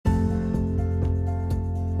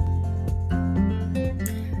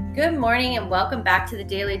Good morning and welcome back to the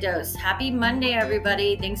Daily Dose. Happy Monday,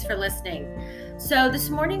 everybody. Thanks for listening. So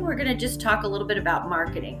this morning, we're going to just talk a little bit about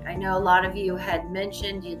marketing. I know a lot of you had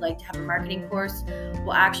mentioned you'd like to have a marketing course.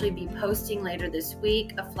 We'll actually be posting later this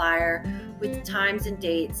week a flyer with times and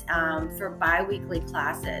dates for bi-weekly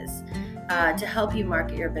classes to help you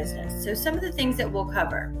market your business. So some of the things that we'll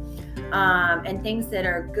cover and things that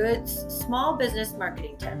are good small business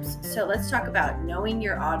marketing tips. So let's talk about knowing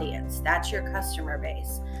your audience. That's your customer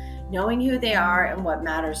base. Knowing who they are and what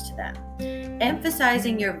matters to them.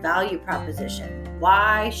 Emphasizing your value proposition.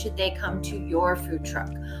 Why should they come to your food truck?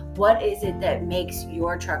 What is it that makes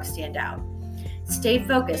your truck stand out? Stay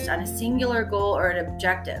focused on a singular goal or an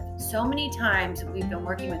objective. So many times we've been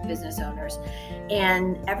working with business owners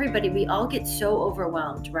and everybody, we all get so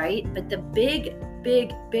overwhelmed, right? But the big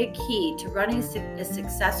key to running a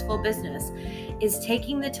successful business is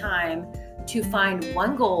taking the time to find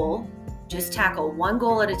one goal. Just tackle one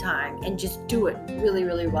goal at a time and just do it really,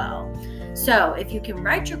 really well. So if you can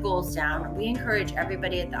write your goals down, we encourage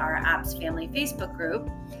everybody at our Apps Family Facebook group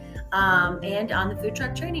and on the Food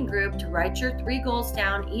Truck Training group to write your 3 goals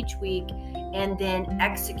down each week and then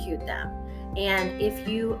execute them. And if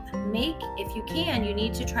you can, you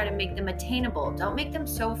need to try to make them attainable. Don't make them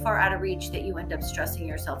so far out of reach that you end up stressing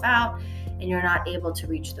yourself out and you're not able to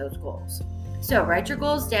reach those goals. So write your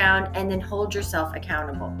goals down and then hold yourself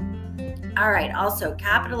accountable. All right, also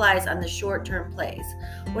capitalize on the short-term plays.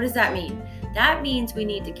 What does that mean? That means we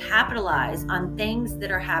need to capitalize on things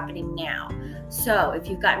that are happening now. So if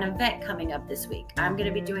you've got an event coming up this week, I'm going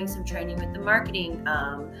to be doing some training with the marketing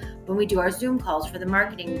when we do our Zoom calls for the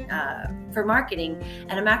marketing,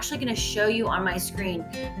 and I'm actually going to show you on my screen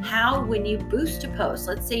how when you boost a post,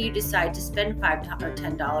 let's say you decide to spend $5 or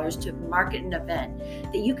 $10 to market an event,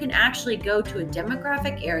 that you can actually go to a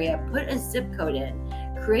demographic area, put a zip code in,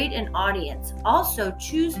 create an audience. Also,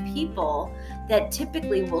 choose people that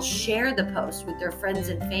typically will share the post with their friends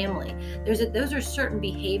and family. Those are certain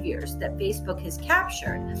behaviors that Facebook has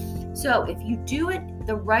captured. So if you do it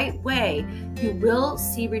the right way, you will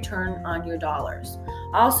see return on your dollars.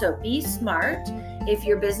 Also, be smart. If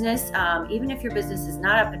your business, even if your business is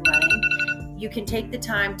not up and running, you can take the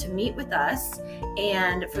time to meet with us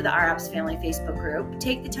and for the Our Apps Family Facebook group,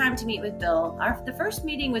 take the time to meet with Bill. The first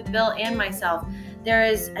meeting with Bill and myself,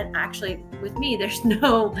 there's no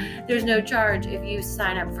charge if you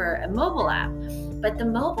sign up for a mobile app. But the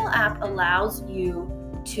mobile app allows you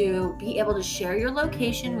to be able to share your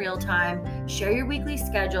location real time, share your weekly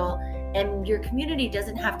schedule, and your community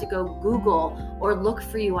doesn't have to go Google or look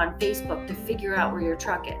for you on Facebook to figure out where your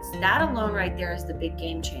truck is. That alone right there is the big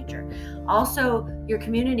game changer. Also, your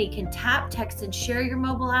community can tap, text, and share your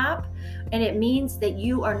mobile app, and it means that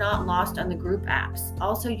you are not lost on the group apps.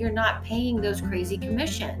 Also, you're not paying those crazy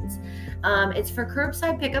commissions. It's for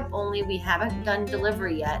curbside pickup only. We haven't done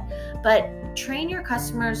delivery yet, but train your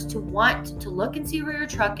customers to want to look and see where your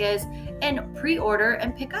truck is and pre-order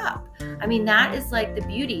and pick up. I mean, that is like the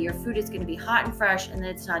beauty. Your food is going to be hot and fresh, and then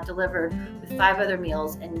it's not delivered with 5 other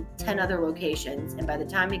meals and 10 other locations. And by the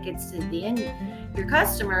time it gets to the end, your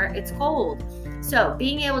customer, it's cold. So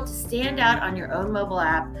being able to stand out on your own mobile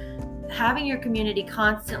app, having your community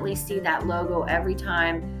constantly see that logo every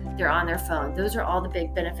time they're on their phone. Those are all the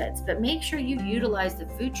big benefits. But make sure you utilize the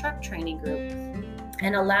Food Truck Training group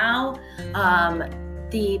and allow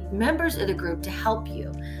the members of the group to help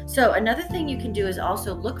you. So another thing you can do is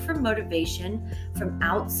also look for motivation from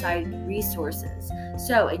outside resources.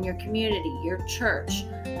 So in your community, your church,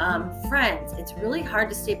 friends, it's really hard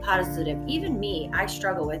to stay positive. Even me, I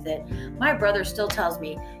struggle with it. My brother still tells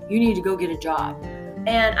me, you need to go get a job.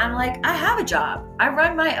 And I'm like, I have a job. I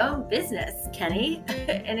run my own business, Kenny,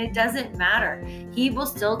 and it doesn't matter. He will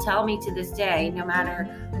still tell me to this day, no matter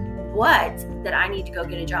what, that I need to go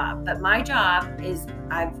get a job. But my job is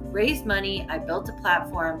I've raised money, I built a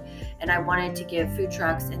platform, and I wanted to give food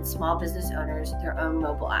trucks and small business owners their own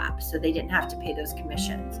mobile app so they didn't have to pay those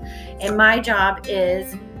commissions. And my job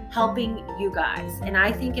is helping you guys. And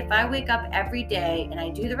I think if I wake up every day and I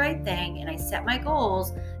do the right thing and I set my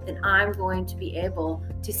goals, then I'm going to be able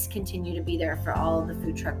to continue to be there for all of the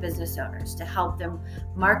food truck business owners to help them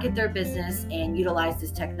market their business and utilize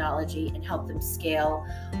this technology and help them scale,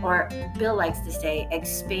 or Bill likes to say,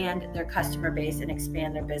 expand their customer base and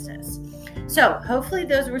expand their business. So hopefully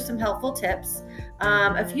those were some helpful tips.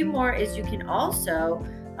 A few more is you can also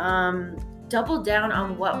double down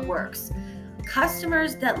on what works.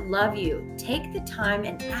 Customers that love you, take the time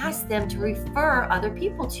and ask them to refer other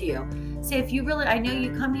people to you. Say, if you really, I know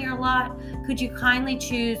you come here a lot, could you kindly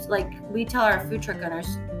choose, like we tell our food truck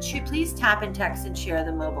owners, please tap and text and share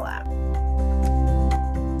the mobile app.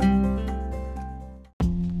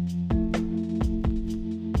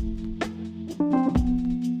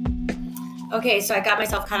 Okay, so I got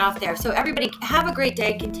myself cut off there. So everybody have a great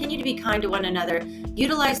day. Continue to be kind to one another.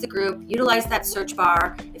 Utilize the group, utilize that search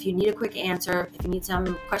bar. If you need a quick answer, if you need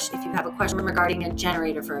some question, if you have a question regarding a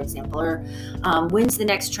generator, for example, or when's the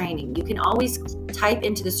next training, you can always type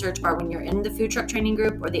into the search bar when you're in the food truck training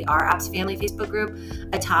group or the Our Apps Family Facebook group,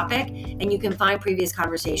 a topic, and you can find previous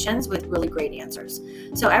conversations with really great answers.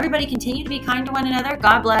 So everybody continue to be kind to one another.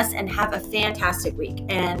 God bless and have a fantastic week.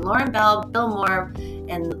 And Lauren Bell, Bill Moore,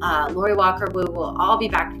 and Lori Walker, we will all be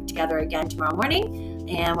back together again tomorrow morning,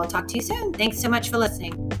 and we'll talk to you soon. Thanks so much for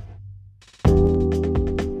listening.